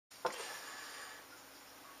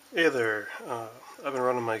Hey there, I've been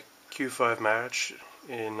running my Q5 Match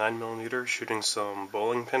in 9mm shooting some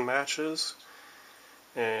bowling pin matches,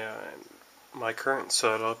 and my current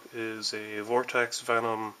setup is a Vortex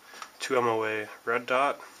Venom 2MOA red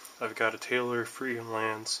dot. I've got a Talyor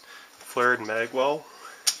Freelance flared magwell,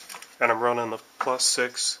 and I'm running the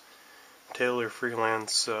 +6 Talyor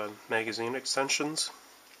Freelance magazine extensions.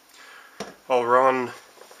 I'll run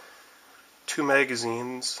 2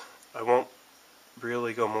 magazines. I won't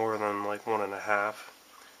really go more than like 1.5.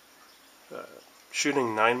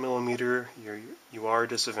 Shooting 9mm, you are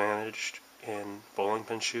disadvantaged in bowling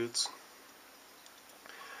pin shoots.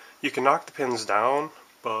 You can knock the pins down,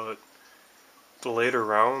 but the later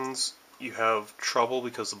rounds you have trouble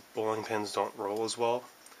because the bowling pins don't roll as well.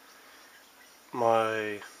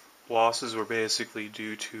 My losses were basically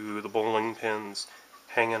due to the bowling pins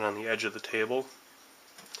hanging on the edge of the table,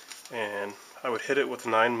 and I would hit it with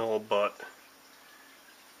 9mm, but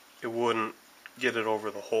it wouldn't get it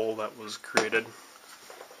over the hole that was created.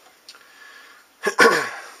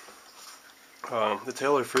 The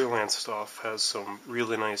Talyor Freelance stuff has some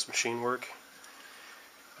really nice machine work.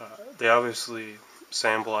 They obviously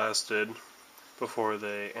sandblasted before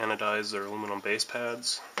they anodized their aluminum base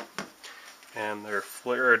pads, and their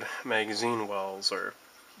flared magazine wells are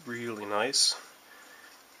really nice.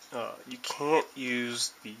 You can't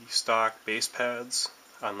use the stock base pads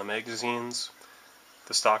on the magazines,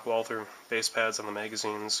 the stock Walther base pads on the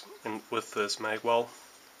magazines with this magwell.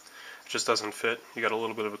 It just doesn't fit. You got a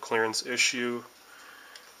little bit of a clearance issue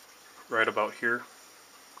right about here.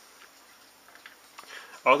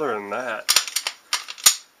 Other than that,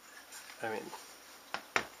 I mean,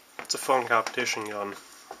 it's a fun competition gun.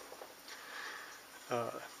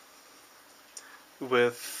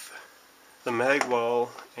 With the magwell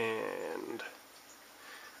and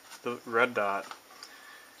the red dot,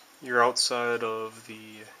 you're outside of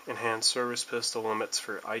the enhanced service pistol limits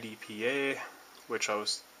for IDPA, which I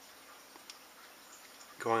was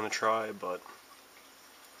going to try, but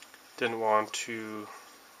didn't want to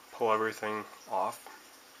pull everything off.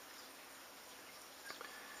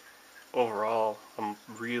 Overall, I'm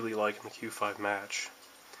really liking the Q5 Match.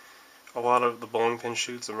 A lot of the bowling pin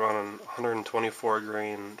shoots are running 124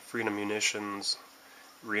 grain Freedom Munitions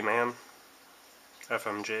Reman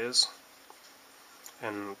FMJs,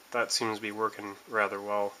 and that seems to be working rather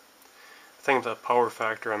well. I think the power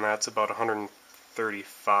factor on that's about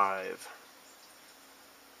 135,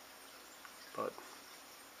 but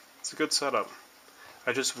it's a good setup.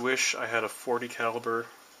 I just wish I had a 40 caliber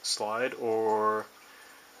slide, or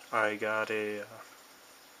I got a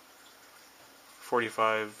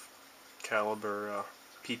 45 caliber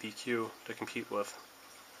PPQ to compete with,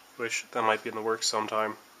 which that might be in the works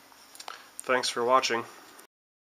sometime. Thanks for watching.